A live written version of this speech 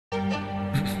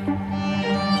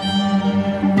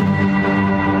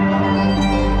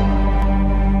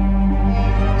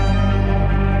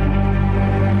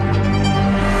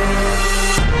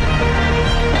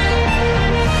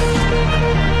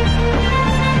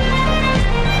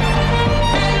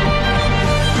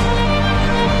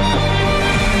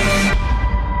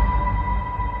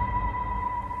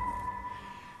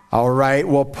All right.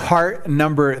 Well, part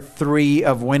number 3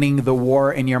 of winning the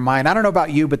war in your mind. I don't know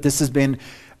about you, but this has been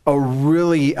a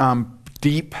really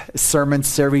deep sermon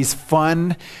series,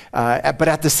 fun, but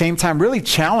at the same time really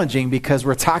challenging because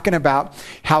we're talking about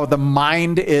how the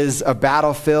mind is a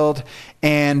battlefield.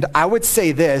 And I would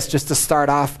say this, just to start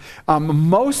off,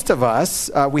 most of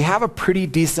us, we have a pretty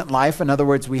decent life. In other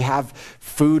words, we have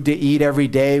food to eat every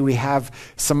day.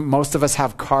 Most of us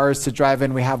have cars to drive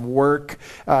in. We have work.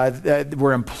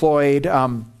 We're employed.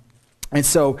 And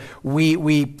so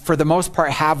we, for the most part,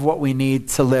 have what we need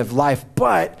to live life.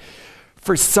 But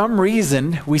for some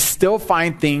reason, we still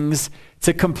find things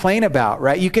to complain about,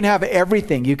 right? You can have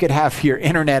everything. You could have your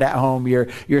internet at home, your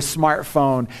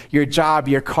smartphone, your job,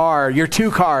 your car, your 2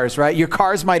 cars, right? Your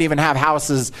cars might even have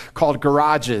houses called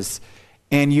garages,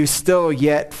 and you still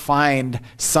yet find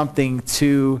something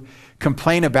to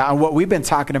complain about. And what we've been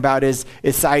talking about is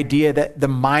this idea that the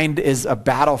mind is a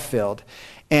battlefield,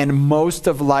 and most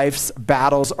of life's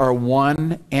battles are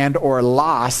won and or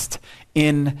lost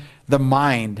in the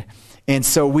mind. And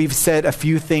so we've said a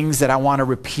few things that I want to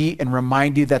repeat and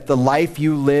remind you that the life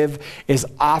you live is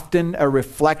often a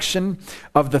reflection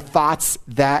of the thoughts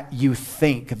that you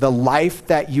think. The life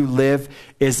that you live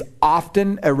is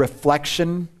often a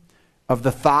reflection of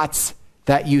the thoughts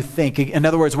that you think. In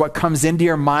other words, what comes into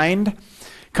your mind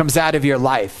comes out of your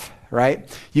life, right?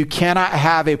 You cannot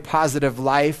have a positive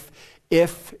life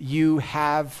if you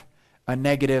have a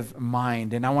negative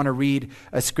mind. And I want to read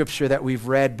a scripture that we've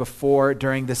read before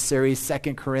during this series,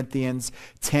 2 Corinthians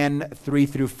 10, 3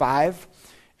 through 5.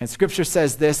 And scripture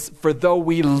says this: "For though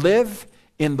we live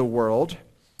in the world,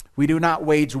 we do not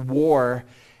wage war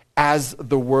as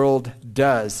the world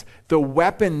does. The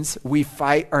weapons we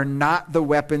fight are not with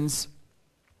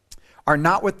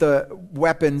the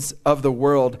weapons of the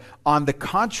world. On the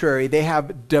contrary, they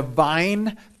have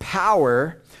divine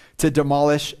power to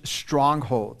demolish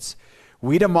strongholds.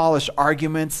 We demolish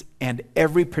arguments and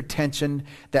every pretension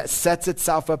that sets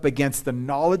itself up against the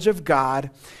knowledge of God,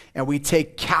 and we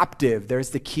take captive," there's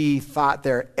the key thought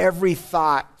there, "every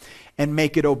thought and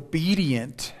make it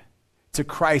obedient to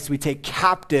Christ." We take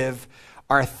captive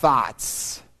our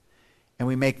thoughts and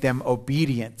we make them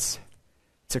obedient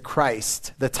to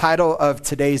Christ. The title of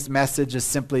today's message is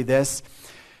simply this: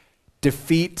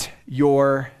 Defeat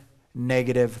Your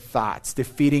Negative Thoughts.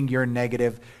 Defeating your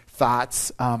negative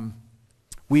thoughts.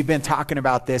 We've been talking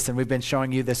about this, and we've been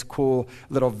showing you this cool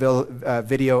little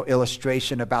video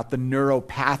illustration about the neural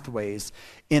pathways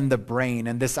in the brain,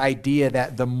 and this idea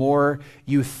that the more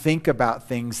you think about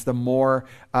things, the more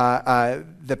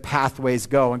the pathways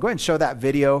go. And go ahead and show that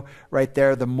video right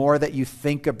there. The more that you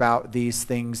think about these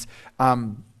things,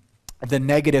 the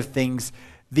negative things,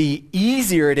 the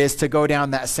easier it is to go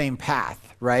down that same path,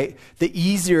 right? The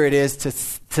easier it is to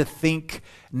think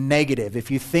negative.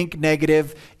 If you think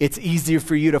negative, it's easier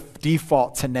for you to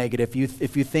default to negative.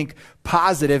 If you think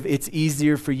positive, it's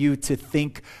easier for you to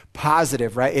think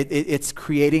positive, right? It's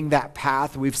creating that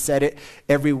path. We've said it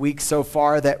every week so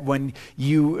far that when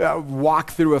you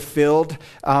walk through a field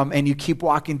and you keep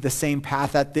walking the same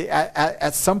path,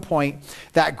 at some point,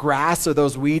 that grass or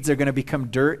those weeds are going to become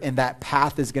dirt, and that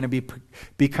path is going to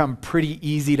become pretty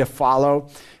easy to follow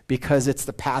because it's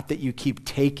the path that you keep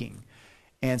taking.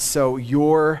 And so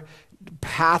your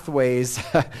pathways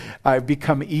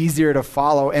become easier to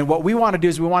follow. And what we want to do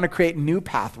is we want to create new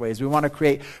pathways. We want to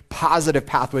create positive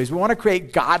pathways. We want to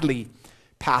create godly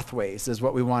pathways is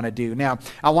what we want to do. Now,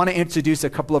 I want to introduce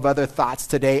a couple of other thoughts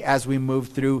today as we move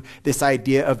through this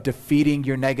idea of defeating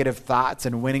your negative thoughts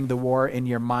and winning the war in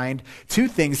your mind. 2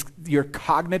 things: your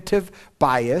cognitive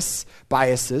biases.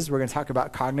 We're going to talk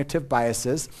about cognitive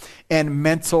biases and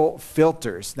mental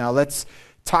filters. Now, let's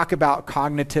talk about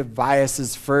cognitive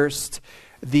biases first.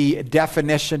 The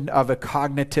definition of a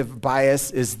cognitive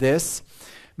bias is this: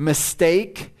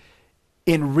 mistake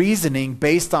in reasoning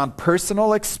based on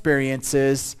personal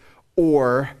experiences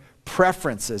or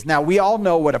preferences. Now, we all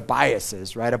know what a bias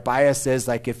is, right? A bias is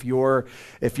like if your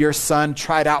son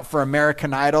tried out for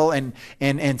American Idol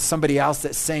and somebody else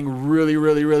that sang really,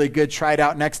 really, really good tried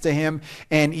out next to him,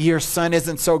 and your son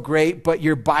isn't so great, but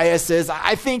your bias is,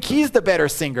 I think he's the better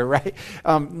singer, right?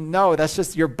 No, that's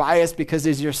just your bias because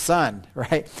he's your son,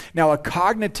 right? Now, a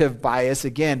cognitive bias,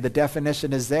 again, the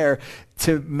definition is there: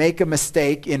 to make a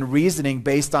mistake in reasoning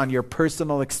based on your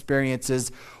personal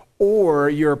experiences or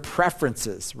your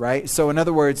preferences, right? So in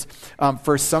other words,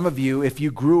 for some of you, if you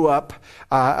grew up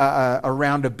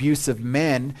around abusive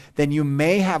men, then you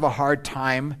may have a hard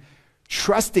time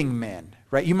trusting men,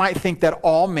 right? You might think that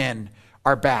all men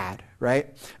are bad, right?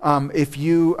 If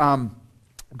you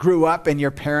grew up and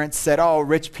your parents said, oh,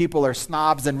 rich people are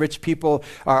snobs and rich people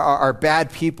are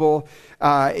bad people,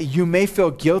 you may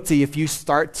feel guilty if you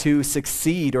start to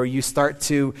succeed or you start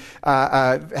to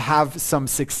have some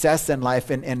success in life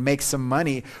and make some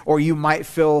money, or you might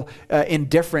feel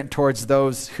indifferent towards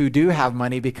those who do have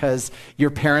money because your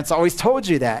parents always told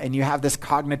you that, and you have this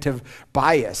cognitive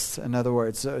bias, in other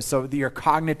words. So your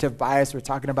cognitive bias, we're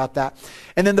talking about that.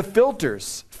 And then the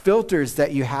filters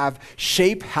that you have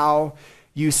shape how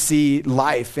you see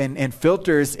life, and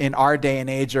filters in our day and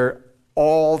age are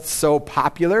all so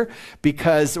popular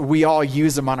because we all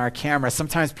use them on our camera.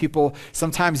 Sometimes your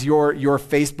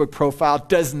Facebook profile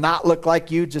does not look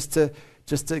like you, just to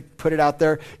put it out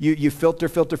there. You filter.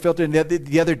 And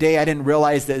the other day I didn't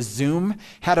realize that Zoom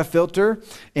had a filter,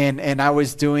 and I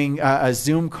was doing a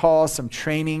Zoom call, some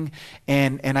training,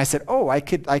 and I said, oh, I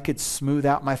could smooth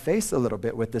out my face a little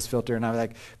bit with this filter, and I was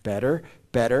like, better,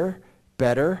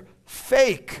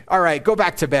 fake. All right, go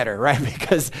back to better, right?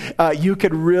 Because you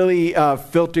could really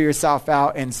filter yourself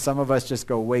out, and some of us just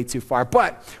go way too far.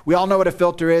 But we all know what a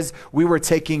filter is. We were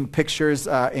taking pictures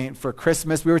for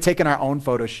Christmas. We were taking our own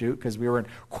photo shoot because we were in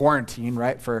quarantine,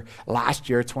 right, for last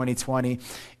year, 2020.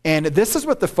 And this is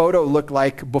what the photo looked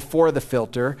like before the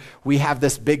filter. We have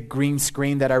this big green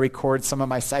screen that I record some of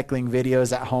my cycling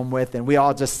videos at home with, and we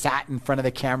all just sat in front of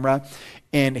the camera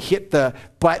and hit the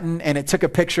button, and it took a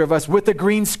picture of us with a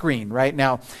green screen, right?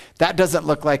 Now, that doesn't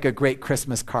look like a great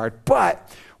Christmas card, but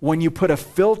when you put a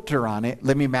filter on it,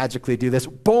 let me magically do this,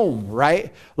 boom,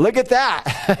 right? Look at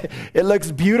that. It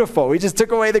looks beautiful. We just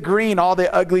took away the green, all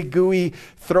the ugly, gooey,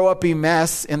 throw-uppy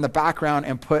mess in the background,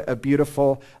 and put a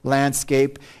beautiful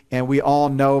landscape, and we all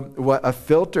know what a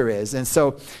filter is. And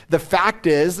so the fact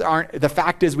is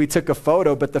we took a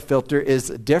photo, but the filter is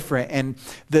different. And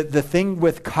the thing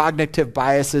with cognitive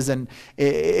biases, and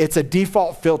it's a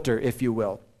default filter, if you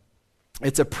will.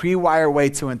 It's a pre-wire way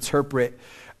to interpret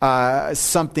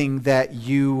something that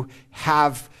you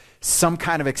have some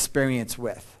kind of experience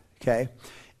with, okay?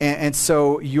 And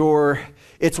so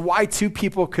it's why two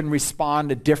people can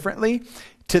respond differently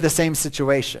to the same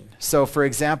situation. So for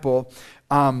example,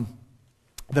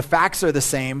 the facts are the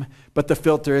same, but the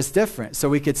filter is different. So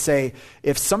we could say,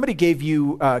 if somebody gave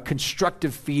you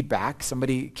constructive feedback,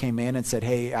 somebody came in and said,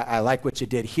 hey, I like what you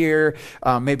did here.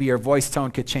 Maybe your voice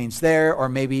tone could change there, or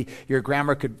maybe your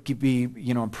grammar could be,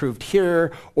 improved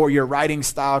here, or your writing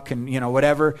style can,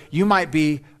 whatever. You might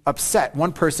be upset.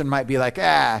 One person might be like,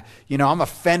 I'm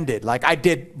offended. Like, I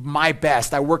did my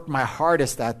best. I worked my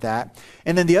hardest at that.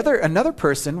 And then another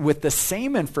person with the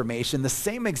same information, the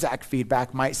same exact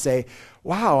feedback might say,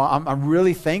 wow, I'm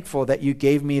really thankful that you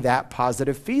gave me that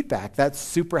positive feedback. That's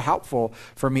super helpful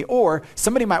for me. Or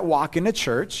somebody might walk into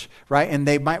church, right? And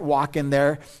they might walk in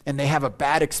there and they have a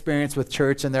bad experience with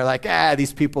church, and they're like,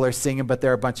 these people are singing, but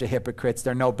they're a bunch of hypocrites.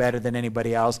 They're no better than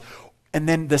anybody else. And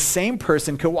then the same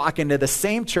person could walk into the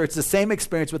same church, the same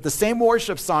experience with the same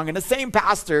worship song and the same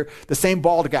pastor, the same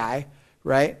bald guy,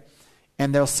 right?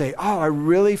 And they'll say, oh, I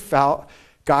really felt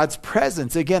God's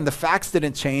presence. Again, the facts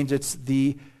didn't change. It's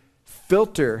the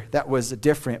filter that was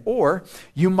different. Or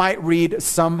you might read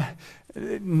some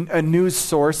news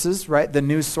sources, right? The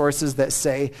news sources that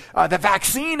say the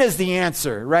vaccine is the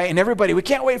answer, right? And everybody, we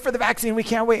can't wait for the vaccine, we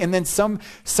can't wait. And then some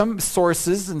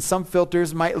sources and some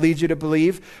filters might lead you to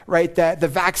believe, right, that the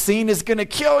vaccine is going to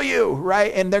kill you,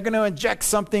 right? And they're going to inject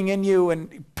something in you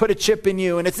and put a chip in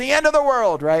you, and it's the end of the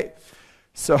world, right?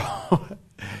 So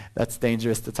that's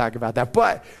dangerous to talk about that,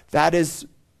 but that is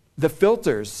the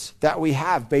filters that we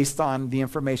have based on the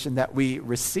information that we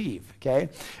receive, okay?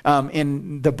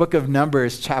 In the book of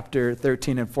Numbers, chapter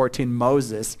 13 and 14,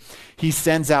 Moses, he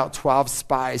sends out 12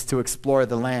 spies to explore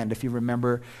the land, if you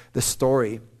remember the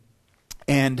story.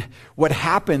 And what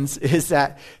happens is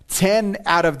that 10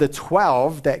 out of the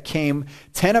 12 that came,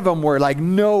 10 of them were like,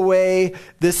 no way,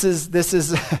 this is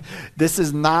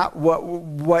not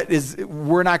what is,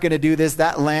 we're not going to do this.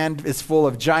 That land is full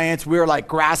of giants. We're like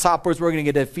grasshoppers. We're going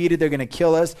to get defeated. They're going to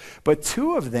kill us. But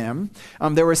 2 of them,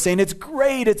 they were saying, it's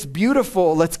great. It's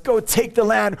beautiful. Let's go take the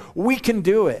land. We can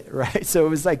do it, right? So it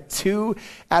was like 2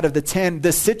 out of the 10.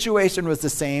 The situation was the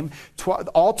same.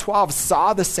 All 12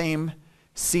 saw the same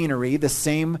scenery, the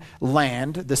same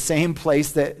land, the same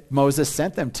place that Moses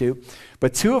sent them to,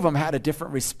 but 2 of them had a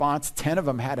different response. 10 of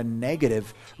them had a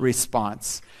negative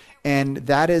response, and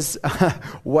that is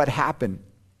what happened.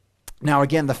 Now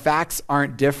again, the facts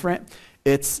aren't different.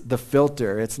 It's the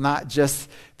filter. It's not just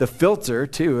the filter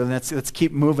too. And let's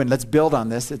keep moving. Let's build on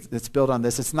this. Let's build on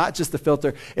this. It's not just the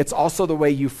filter. It's also the way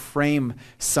you frame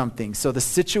something. So the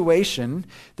situation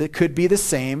that could be the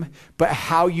same, but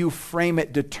how you frame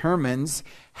it determines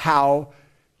how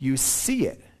you see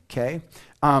it, okay?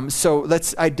 So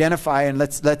let's identify and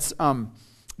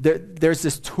there's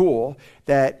this tool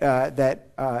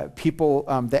that people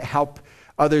that help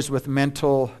others with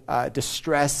mental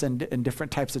distress and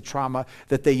different types of trauma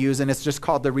that they use, and it's just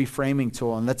called the reframing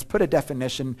tool. And let's put a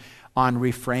definition on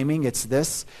reframing. It's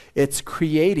this: it's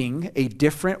creating a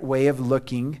different way of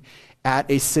looking at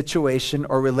a situation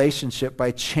or relationship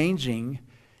by changing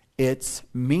its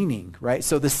meaning, right?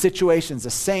 So the situation's the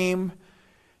same,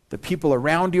 the people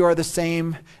around you are the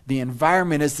same, the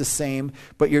environment is the same,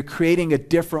 but you're creating a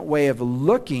different way of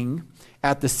looking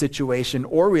at the situation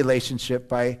or relationship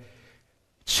by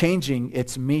changing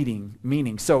its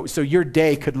meaning. So your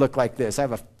day could look like this. I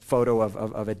have a photo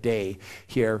of a day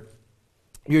here.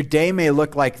 Your day may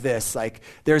look like this. Like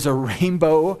there's a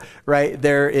rainbow, right?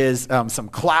 There is some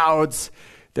clouds.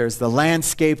 There's the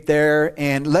landscape there.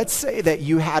 And let's say that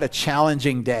you had a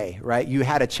challenging day, right? You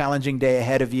had a challenging day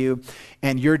ahead of you,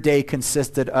 and your day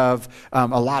consisted of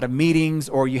a lot of meetings,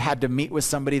 or you had to meet with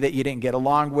somebody that you didn't get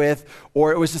along with,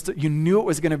 or it was just, you knew it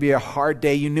was going to be a hard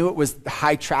day. You knew it was a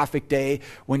high traffic day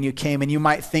when you came, and you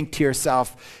might think to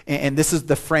yourself, and this is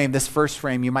the frame, this first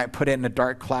frame, you might put it in a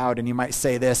dark cloud, and you might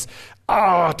say this: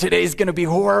 oh, today's going to be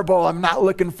horrible. I'm not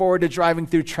looking forward to driving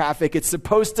through traffic. It's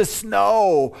supposed to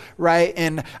snow, right?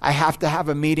 And I have to have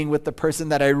a meeting with the person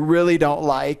that I really don't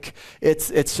like.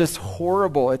 It's just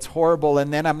horrible. It's horrible.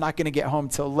 And then I'm not going to get home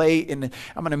till late, and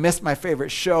I'm going to miss my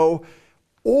favorite show.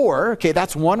 Or, okay,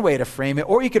 that's one way to frame it.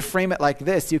 Or you could frame it like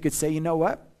this. You could say, you know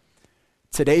what?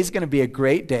 Today's going to be a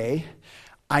great day.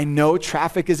 I know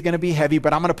traffic is going to be heavy,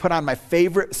 but I'm going to put on my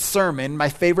favorite sermon, my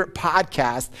favorite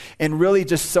podcast, and really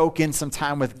just soak in some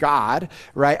time with God,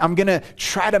 right? I'm going to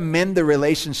try to mend the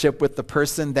relationship with the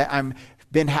person that I'm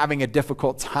been having a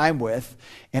difficult time with,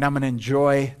 and I'm going to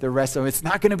enjoy the rest of it. It's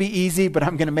not going to be easy, but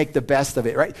I'm going to make the best of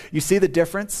it, right? You see the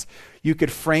difference? You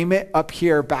could frame it up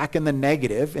here back in the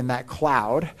negative, in that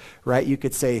cloud, right? You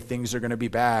could say things are going to be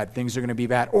bad, things are going to be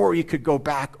bad. Or you could go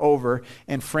back over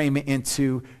and frame it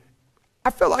into, I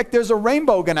feel like there's a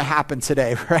rainbow going to happen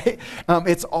today, right?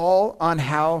 It's all on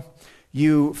how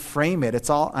you frame it. It's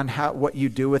all on what you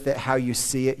do with it, how you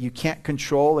see it. You can't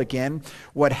control, again,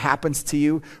 what happens to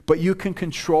you, but you can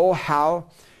control how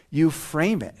you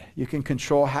frame it. You can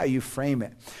control how you frame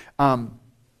it.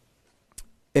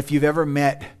 If you've ever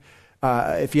met,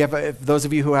 if those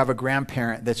of you who have a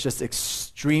grandparent that's just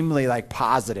extremely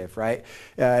positive, right?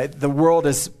 The world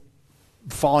is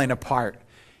falling apart.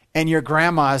 And your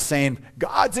grandma is saying,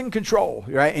 God's in control,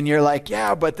 right? And you're like,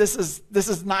 yeah, but this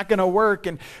is not going to work.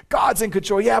 And God's in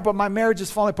control. Yeah, but my marriage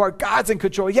is falling apart. God's in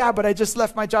control. Yeah, but I just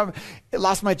lost my job.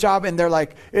 And they're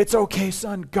like, it's okay,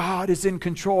 son. God is in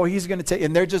control. He's going to take.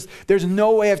 And there's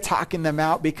no way of talking them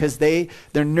out, because their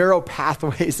neural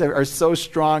pathways are so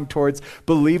strong towards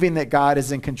believing that God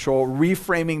is in control,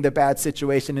 reframing the bad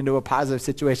situation into a positive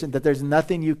situation, that there's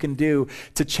nothing you can do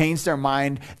to change their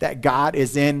mind that God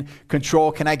is in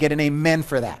control. Can I get an amen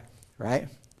for that, right?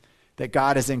 That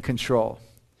God is in control.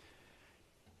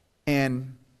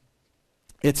 And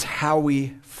it's how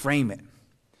we frame it.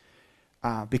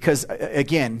 Because,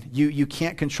 again, you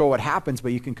can't control what happens,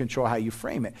 but you can control how you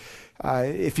frame it.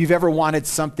 If you've ever wanted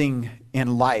something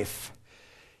in life,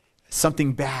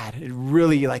 something bad,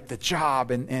 really like the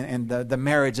job and the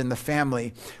marriage and the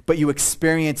family, but you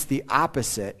experience the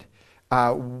opposite,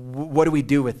 what do we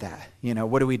do with that?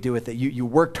 What do we do with it? You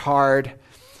worked hard.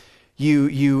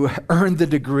 You earned the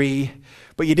degree,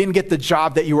 but you didn't get the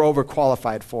job that you were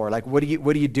overqualified for. What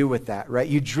do you do with that, right?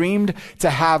 You dreamed to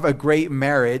have a great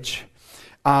marriage.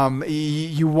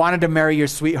 You wanted to marry your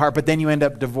sweetheart, but then you end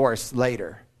up divorced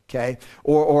later, okay?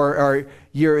 Or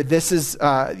this is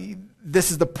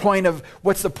the point of,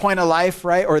 what's the point of life,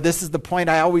 right? Or this is the point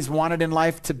I always wanted in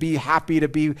life, to be happy, to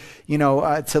be,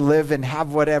 to live and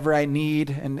have whatever I need,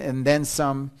 and then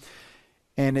some.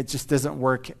 And it just doesn't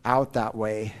work out that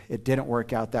way. It didn't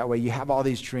work out that way. You have all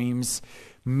these dreams.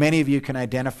 Many of you can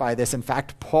identify this. In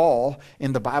fact, Paul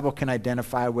in the Bible can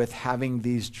identify with having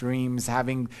these dreams,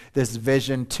 having this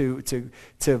vision to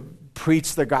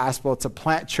preach the gospel, to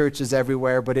plant churches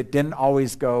everywhere, but it didn't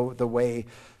always go the way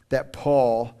that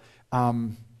Paul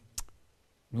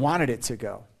wanted it to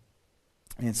go.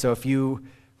 And so if you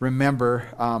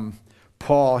remember,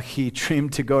 Paul, he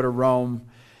dreamed to go to Rome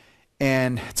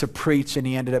and to preach, and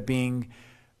he ended up being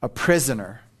a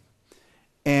prisoner.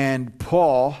 And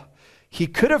Paul, he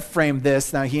could have framed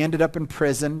this. Now, he ended up in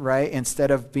prison, right?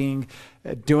 Instead of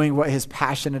doing what he's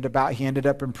passionate about, he ended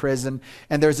up in prison.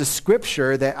 And there's a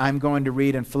scripture that I'm going to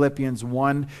read in Philippians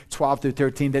 1, 12 through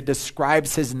 13 that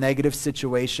describes his negative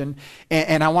situation.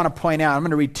 And I want to point out, I'm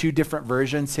going to read two different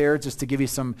versions here just to give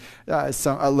you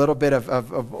a little bit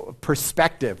of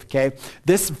perspective, okay?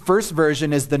 This first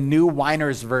version is the New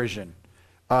Weiner's version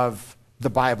of the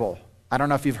Bible. I don't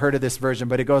know if you've heard of this version,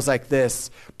 but it goes like this.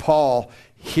 Paul,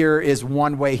 here is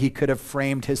one way he could have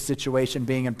framed his situation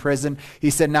being in prison. He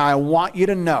said, now I want you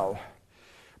to know,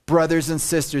 brothers and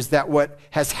sisters, that what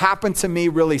has happened to me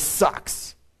really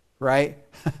sucks, right?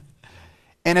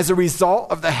 And as a result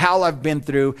of the hell I've been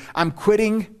through, I'm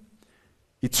quitting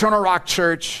Eternal Rock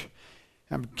Church.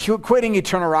 I'm quitting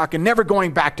Eternal Rock and never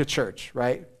going back to church,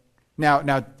 right?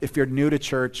 Now, if you're new to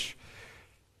church,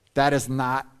 that is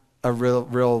not a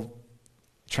real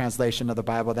translation of the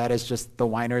Bible. That is just the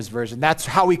Weiner's version. That's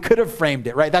how he could have framed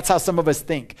it, right? That's how some of us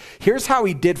think. Here's how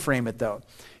he did frame it, though.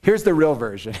 Here's the real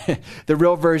version. The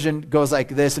real version goes like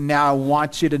this. And now I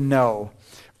want you to know,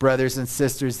 brothers and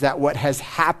sisters, that what has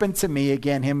happened to me,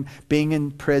 again, him being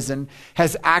in prison,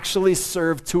 has actually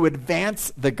served to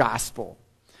advance the gospel.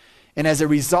 And as a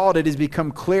result, it has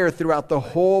become clear throughout the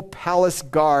whole palace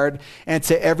guard and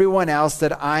to everyone else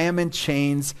that I am in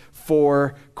chains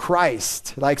for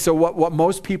Christ. So what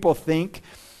most people think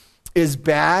is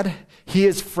bad, he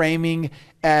is framing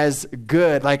as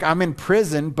good. I'm in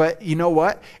prison, but you know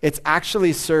what? It's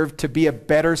actually served to be a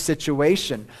better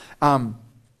situation.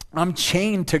 I'm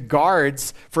chained to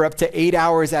guards for up to 8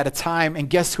 hours at a time, and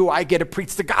guess who I get to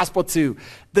preach the gospel to?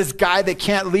 This guy that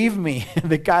can't leave me,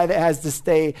 the guy that has to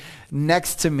stay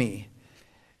next to me.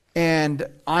 And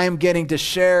I am getting to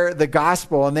share the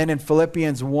gospel. And then in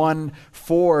Philippians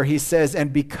 1:4, he says,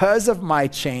 and because of my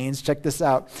chains, check this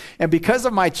out, and because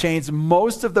of my chains,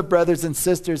 most of the brothers and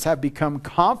sisters have become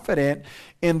confident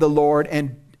in the Lord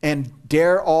and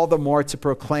dare all the more to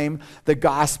proclaim the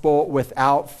gospel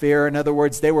without fear. In other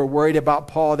words, they were worried about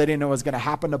Paul. They didn't know what was going to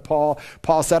happen to Paul.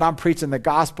 Paul said, I'm preaching the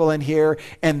gospel in here.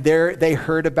 And they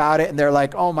heard about it. And they're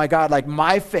like, oh my God,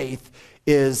 my faith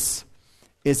is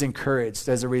encouraged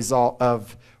as a result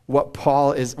of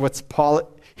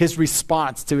his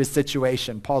response to his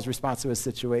situation, Paul's response to his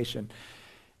situation.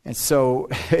 And so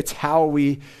it's how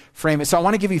we frame it. So I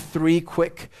want to give you 3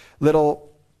 quick little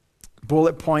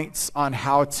bullet points on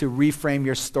how to reframe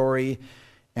your story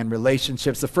and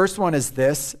relationships. The first one is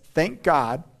this: thank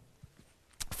God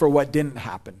for what didn't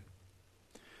happen.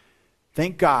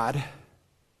 Thank God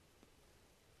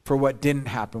for what didn't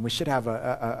happen. We should have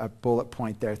a bullet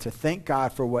point there, to thank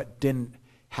God for what didn't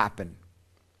happen.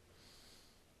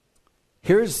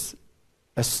 Here's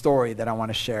a story that I want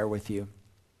to share with you.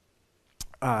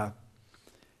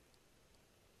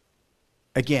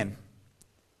 Again,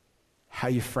 how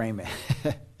you frame it.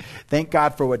 Thank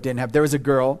God for what didn't happen. There was a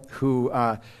girl who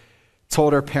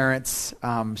told her parents,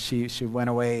 she went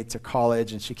away to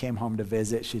college and she came home to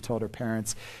visit. She told her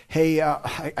parents, hey,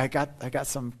 I got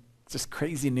some just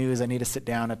crazy news. I need to sit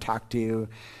down and talk to you.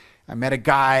 I met a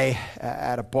guy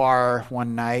at a bar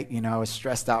one night, I was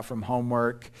stressed out from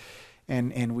homework,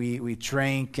 and we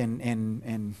drank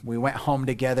and we went home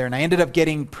together, and I ended up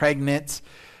getting pregnant,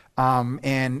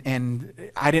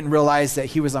 and I didn't realize that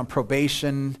he was on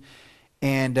probation,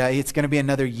 and it's going to be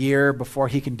another year before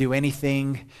he can do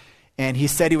anything. And he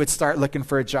said he would start looking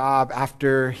for a job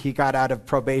after he got out of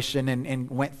probation and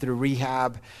went through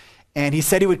rehab. And he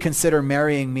said he would consider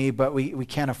marrying me, but we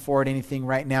can't afford anything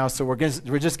right now, so we're just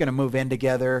going to move in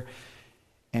together.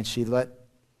 And she let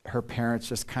her parents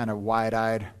just kind of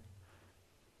wide-eyed.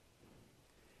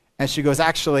 And she goes,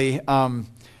 actually,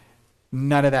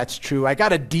 none of that's true. I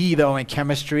got a D, though, in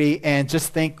chemistry, and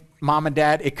just think, Mom and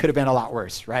Dad, it could have been a lot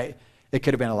worse, right? It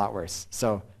could have been a lot worse.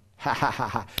 So, ha, ha, ha,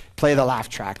 ha. Play the laugh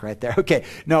track right there. Okay,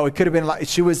 no, it could have been a lot.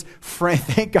 She was,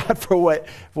 thank God for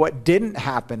what didn't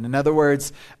happen. In other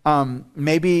words,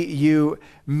 maybe you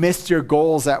missed your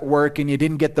goals at work and you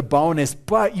didn't get the bonus,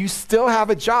 but you still have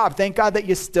a job. Thank God that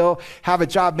you still have a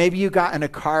job. Maybe you got in a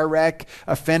car wreck,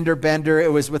 a fender bender.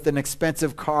 It was with an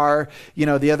expensive car,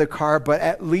 the other car, but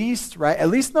at least, right? At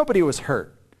least nobody was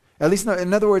hurt.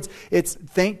 In other words, it's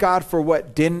thank God for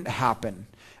what didn't happen.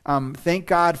 Thank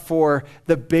God for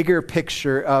the bigger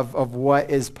picture of what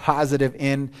is positive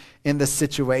in the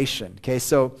situation. Okay,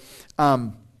 so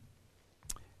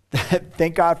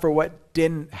thank God for what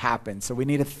didn't happen. So we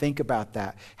need to think about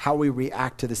that, how we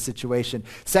react to the situation.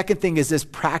 Second thing is this: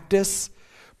 practice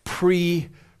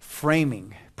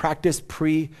pre-framing. Practice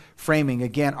pre-framing.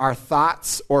 Again, our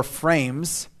thoughts or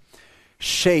frames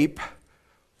shape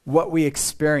what we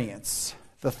experience.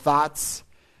 The thoughts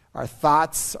Our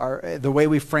thoughts, the way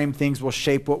we frame things will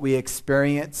shape what we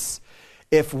experience.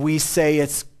 If we say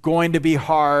it's going to be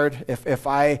hard, if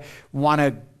I want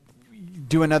to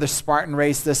do another Spartan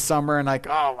race this summer and like,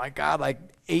 oh my God, like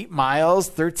 8 miles,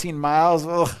 13 miles,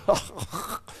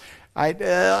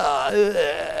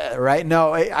 right?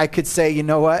 No, I could say, you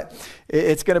know what?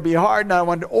 It's going to be hard.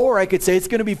 Or I could say it's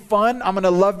going to be fun. I'm going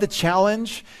to love the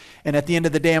challenge. And at the end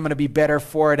of the day, I'm going to be better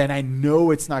for it. And I know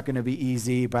it's not going to be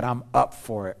easy, but I'm up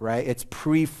for it, right? It's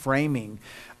pre-framing.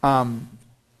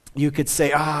 You could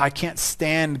say, I can't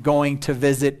stand going to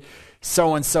visit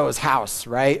so-and-so's house,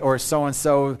 right? Or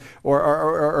so-and-so,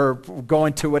 or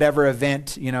going to whatever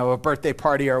event, a birthday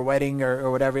party or a wedding or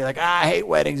whatever. You're like, I hate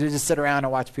weddings. We just sit around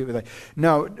and watch people. Like,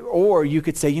 no. Or you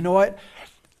could say, you know what?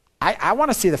 I want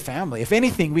to see the family. If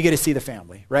anything, we get to see the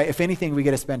family, right? If anything, we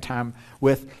get to spend time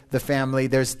with the family.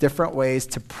 There's different ways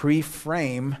to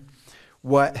pre-frame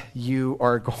what you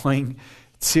are going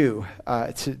to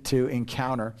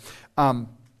encounter.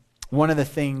 One of the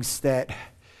things that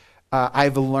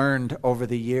I've learned over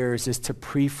the years is to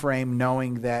pre-frame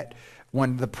knowing that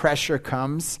when the pressure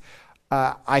comes,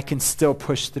 I can still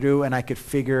push through and I could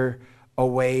figure out a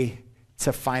way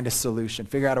to find a solution.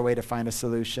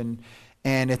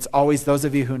 And it's always, those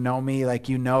of you who know me, like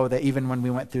you know that even when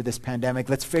we went through this pandemic,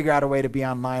 let's figure out a way to be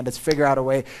online. Let's figure out a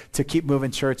way to keep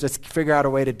moving church. Let's figure out a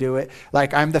way to do it.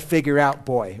 Like I'm the figure out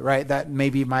boy, right? That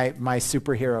may be my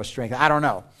superhero strength. I don't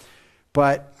know.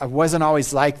 But I wasn't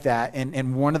always like that.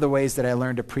 And one of the ways that I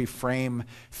learned to pre-frame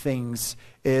things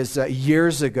is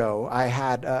years ago, I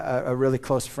had a really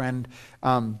close friend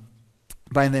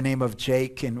by the name of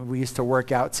Jake, and we used to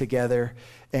work out together.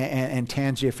 And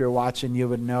Tangi, if you're watching, you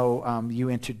would know, you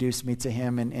introduced me to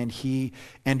him, and he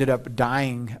ended up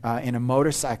dying in a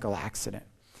motorcycle accident.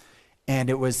 And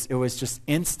it was just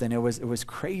instant. It was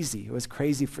crazy. It was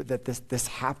crazy that this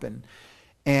happened.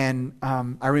 And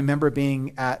I remember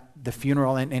being at the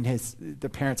funeral, and the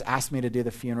parents asked me to do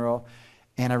the funeral,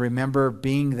 and I remember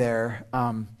being there,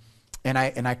 and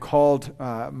I called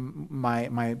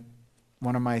one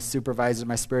of my supervisors,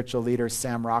 my spiritual leader,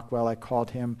 Sam Rockwell. I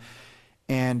called him.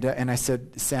 And I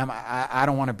said, Sam, I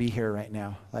don't want to be here right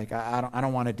now. Like I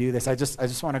don't want to do this. I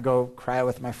just want to go cry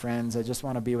with my friends. I just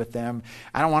want to be with them.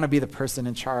 I don't want to be the person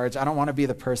in charge. I don't want to be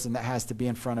the person that has to be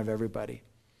in front of everybody.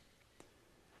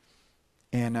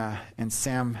 And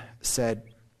Sam said,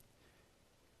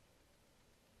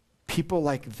 people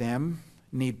like them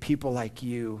need people like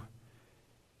you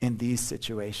in these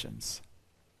situations.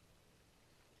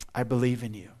 I believe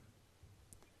in you.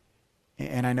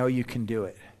 And I know you can do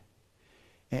it.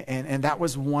 And that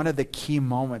was one of the key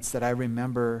moments that I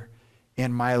remember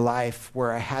in my life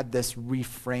where I had this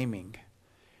reframing.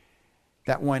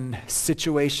 That when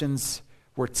situations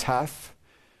were tough,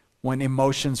 when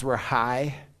emotions were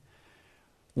high,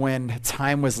 when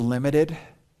time was limited,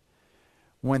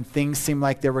 when things seemed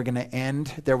like they were going to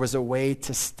end, there was a way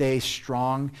to stay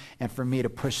strong and for me to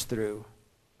push through.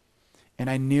 And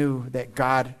I knew that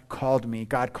God called me.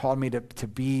 God called me to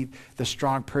be the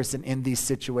strong person in these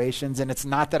situations. And it's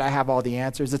not that I have all the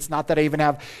answers. It's not that I even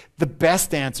have the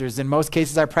best answers. In most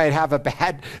cases, I probably have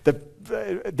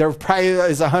there probably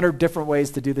is 100 different ways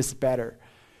to do this better.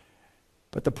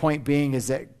 But the point being is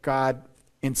that God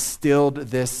instilled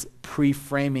this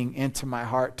pre-framing into my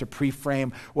heart to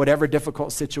pre-frame whatever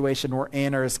difficult situation we're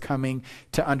in or is coming,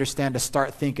 to understand, to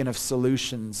start thinking of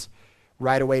solutions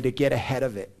right away, to get ahead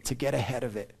of it,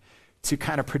 to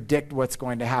kind of predict what's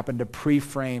going to happen, to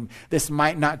pre-frame. This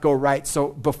might not go right. So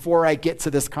before I get to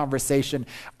this conversation,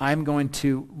 I'm going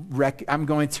to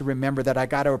remember that I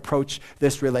got to approach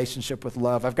this relationship with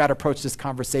love. I've got to approach this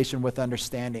conversation with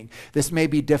understanding. This may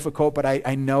be difficult, but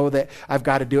I know that I've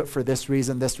got to do it for this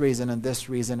reason, and this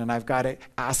reason, and I've got to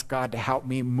ask God to help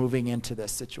me moving into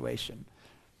this situation.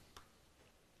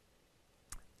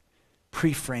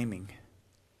 Pre-framing.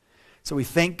 So we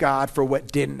thank God for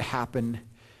what didn't happen,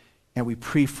 and we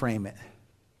pre-frame it.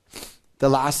 The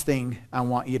last thing I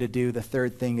want you to do, the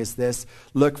third thing, is this: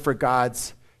 look for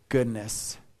God's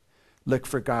goodness. Look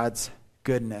for God's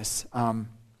goodness.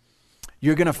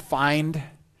 You're going to find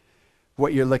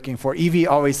what you're looking for. Evie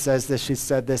always says this. She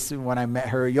said this when I met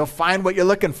her. You'll find what you're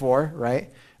looking for,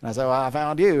 right? And I said, well, I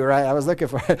found you, right? I was looking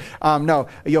for it. No,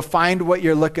 you'll find what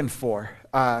you're looking for.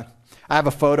 I have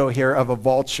a photo here of a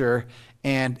vulture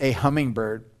and a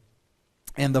hummingbird.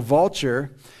 And the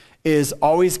vulture is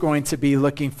always going to be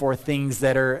looking for things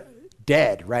that are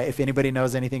dead, right? If anybody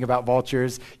knows anything about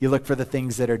vultures, you look for the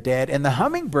things that are dead. And the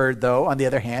hummingbird, though, on the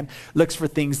other hand, looks for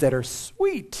things that are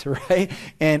sweet, right?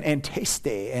 And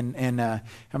tasty. And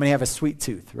how many have a sweet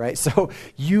tooth, right? So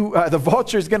the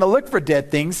vulture is going to look for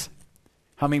dead things.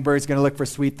 Hummingbird's going to look for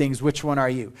sweet things. Which one are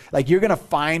you? Like, you're going to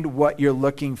find what you're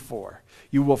looking for.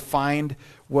 You will find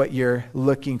what you're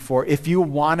looking for. If you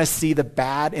want to see the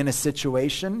bad in a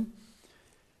situation,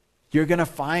 you're going to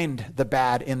find the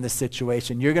bad in the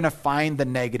situation. You're going to find the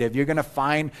negative. You're going to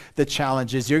find the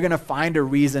challenges. You're going to find a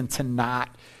reason to not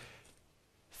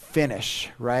finish,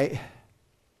 right?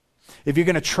 If you're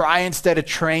going to try instead of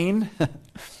train,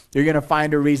 you're going to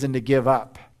find a reason to give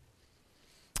up.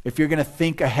 If you're going to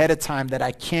think ahead of time that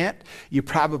I can't, you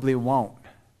probably won't.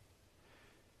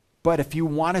 But if you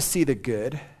want to see the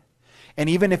good, and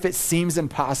even if it seems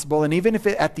impossible, and even if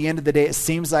at the end of the day it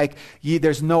seems like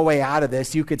there's no way out of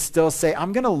this, you could still say,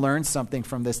 I'm going to learn something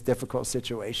from this difficult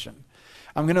situation.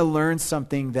 I'm going to learn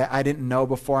something that I didn't know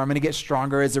before. I'm going to get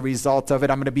stronger as a result of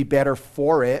it. I'm going to be better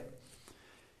for it.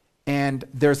 And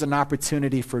there's an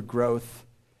opportunity for growth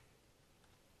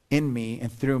in me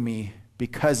and through me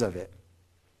because of it.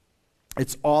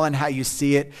 It's all in how you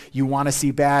see it. You want to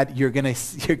see bad, you're gonna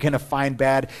find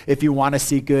bad. If you want to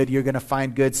see good, you're gonna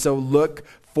find good. So look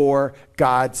for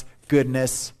God's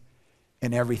goodness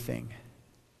in everything.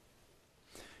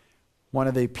 One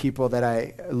of the people that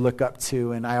I look up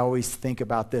to, and I always think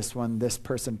about this when this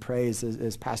person prays,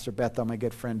 is Pastor Betho, my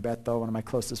good friend Betho, one of my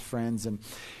closest friends. And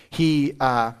he,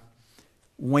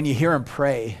 when you hear him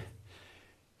pray,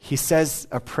 he says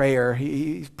a prayer.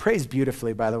 He prays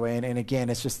beautifully, by the way. And again,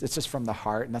 it's just from the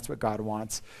heart, and that's what God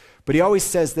wants. But he always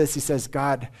says this. He says,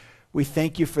 God, we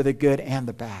thank you for the good and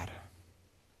the bad.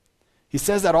 He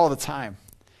says that all the time.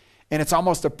 And it's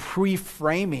almost a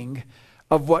pre-framing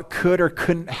of what could or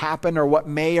couldn't happen or what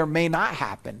may or may not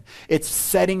happen. It's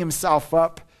setting himself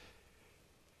up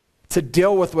to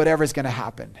deal with whatever's going to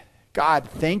happen. God,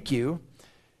 thank you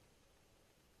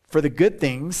for the good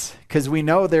things, because we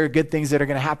know there are good things that are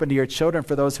going to happen to your children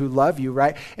for those who love you,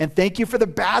 right? And thank you for the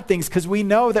bad things, because we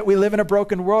know that we live in a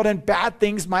broken world and bad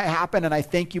things might happen. And I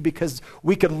thank you because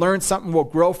we could learn something, we'll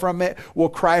grow from it, we'll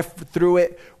cry through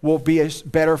it, we'll be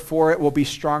better for it, we'll be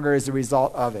stronger as a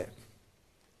result of it.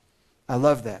 I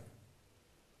love that.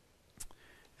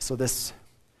 So this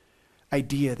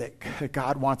idea that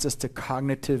God wants us to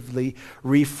cognitively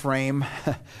reframe,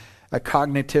 a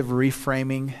cognitive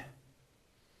reframing,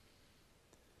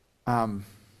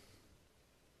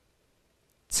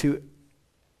 to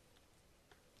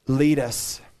lead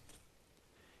us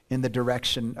in the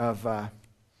direction of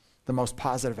the most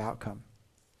positive outcome.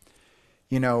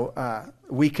 You know,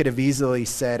 we could have easily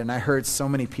said, and I heard so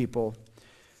many people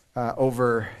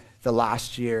over the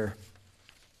last year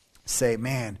say,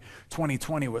 man,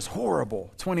 2020 was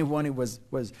horrible. 2020 was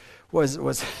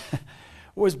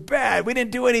was bad. We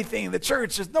didn't do anything. The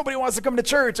church, nobody wants to come to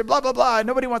church, and blah, blah, blah.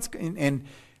 Nobody wants to, and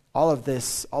all of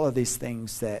these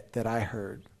things that I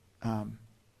heard. And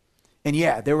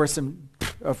yeah, there were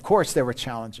of course there were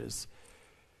challenges,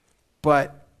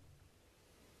 but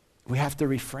we have to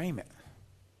reframe it.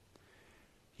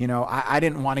 You know, I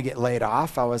didn't want to get laid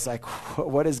off. I was like,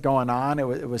 what is going on?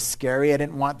 It was scary. I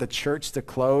didn't want the church to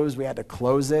close. We had to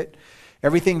close it.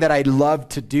 Everything that I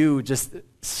loved to do just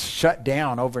shut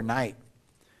down overnight.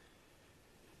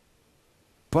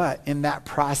 But in that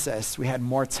process, we had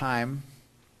more time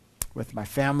with my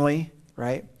family,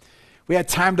 right? We had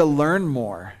time to learn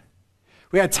more.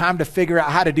 We had time to figure out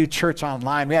how to do church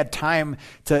online. We had time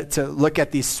to look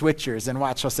at these switchers and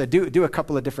watch. I'll say, do a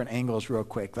couple of different angles real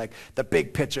quick, like the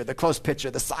big picture, the close picture,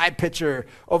 the side picture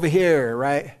over here,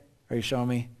 right? Are you showing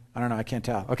me? I don't know. I can't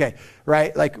tell. Okay,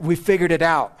 right? Like we figured it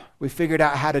out. We figured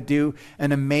out how to do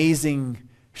an amazing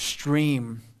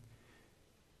stream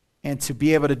and to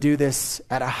be able to do this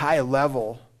at a high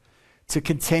level, to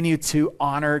continue to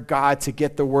honor God, to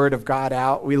get the word of God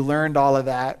out. We learned all of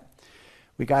that.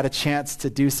 We got a chance to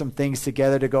do some things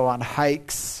together, to go on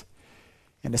hikes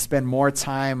and to spend more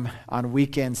time on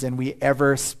weekends than we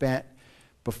ever spent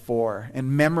before,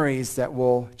 and memories that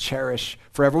we'll cherish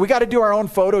forever. We got to do our own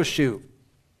photo shoot,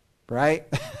 right?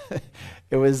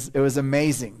 It was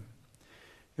amazing.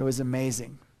 It was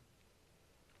amazing.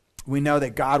 We know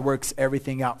that God works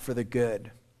everything out for the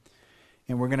good.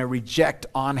 And we're going to reject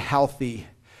unhealthy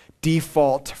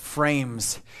default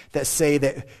frames that say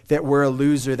that we're a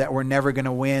loser, that we're never going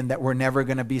to win, that we're never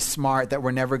going to be smart, that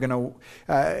we're never going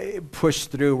to push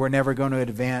through, we're never going to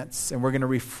advance. And we're going to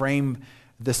reframe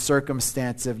the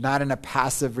circumstance of not in a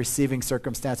passive receiving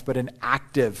circumstance, but an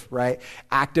active, right?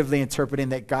 Actively interpreting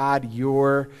that God,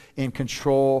 you're in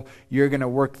control. You're going to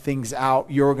work things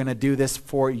out. You're going to do this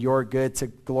for your good, to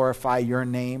glorify your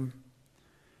name.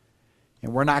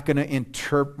 And we're not going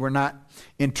to we're not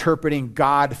interpreting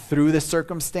God through the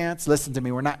circumstance. Listen to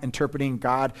me. We're not interpreting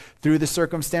God through the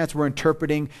circumstance. We're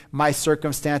interpreting my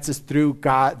circumstances through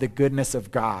God, the goodness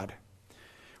of God.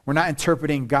 We're not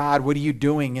interpreting, God, what are you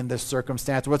doing in this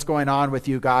circumstance? What's going on with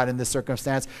you, God, in this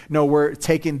circumstance? No, we're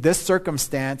taking this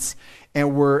circumstance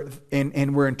and we're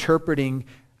interpreting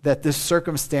that this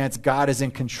circumstance, God is in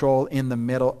control in the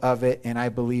middle of it, and I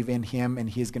believe in him, and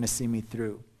he's going to see me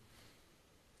through.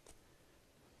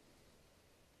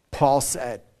 Paul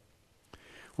said,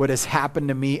 what has happened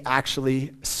to me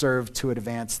actually served to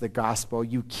advance the gospel.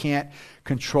 You can't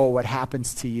control what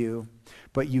happens to you,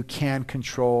 but you can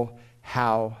control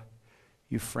how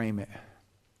you frame it.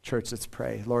 Church, let's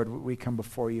pray. Lord, we come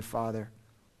before you, Father,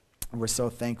 and we're so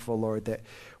thankful, Lord, that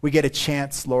we get a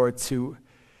chance, Lord, to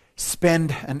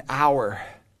spend an hour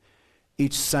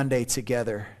each Sunday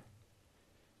together,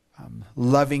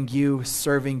 loving you,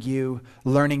 serving you,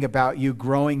 learning about you,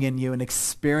 growing in you, and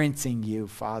experiencing you,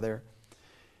 Father.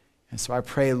 And so I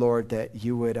pray, Lord, that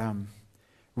you would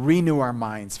renew our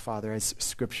minds, Father, as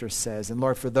Scripture says. And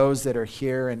Lord, for those that are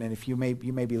here, and if you may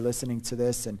be listening to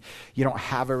this and you don't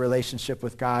have a relationship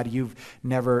with God, you've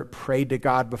never prayed to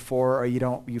God before, or you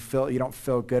don't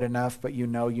feel good enough, but you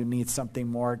know you need something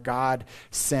more. God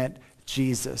sent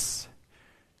Jesus,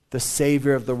 the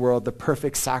Savior of the world, the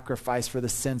perfect sacrifice for the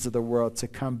sins of the world, to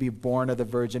come be born of the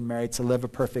Virgin Mary, to live a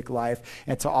perfect life,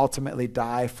 and to ultimately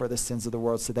die for the sins of the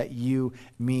world, so that you,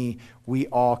 me, we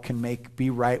all can be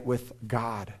right with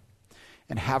God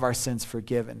and have our sins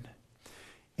forgiven.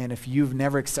 And if you've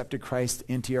never accepted Christ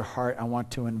into your heart, I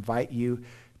want to invite you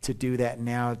to do that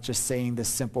now, just saying this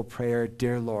simple prayer: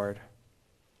 Dear Lord,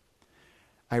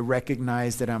 I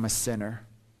recognize that I'm a sinner.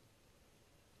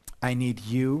 I need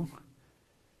you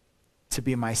to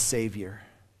be my Savior.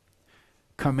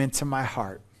 Come into my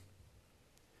heart.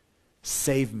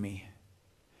 Save me.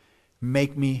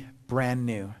 Make me brand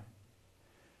new.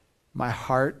 My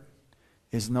heart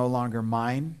is no longer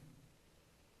mine,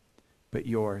 but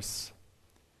yours.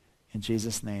 In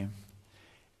Jesus' name,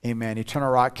 amen.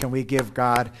 Eternal Rock, can we give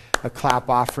God a clap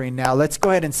offering now? Let's go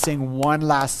ahead and sing one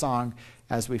last song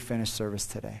as we finish service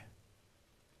today.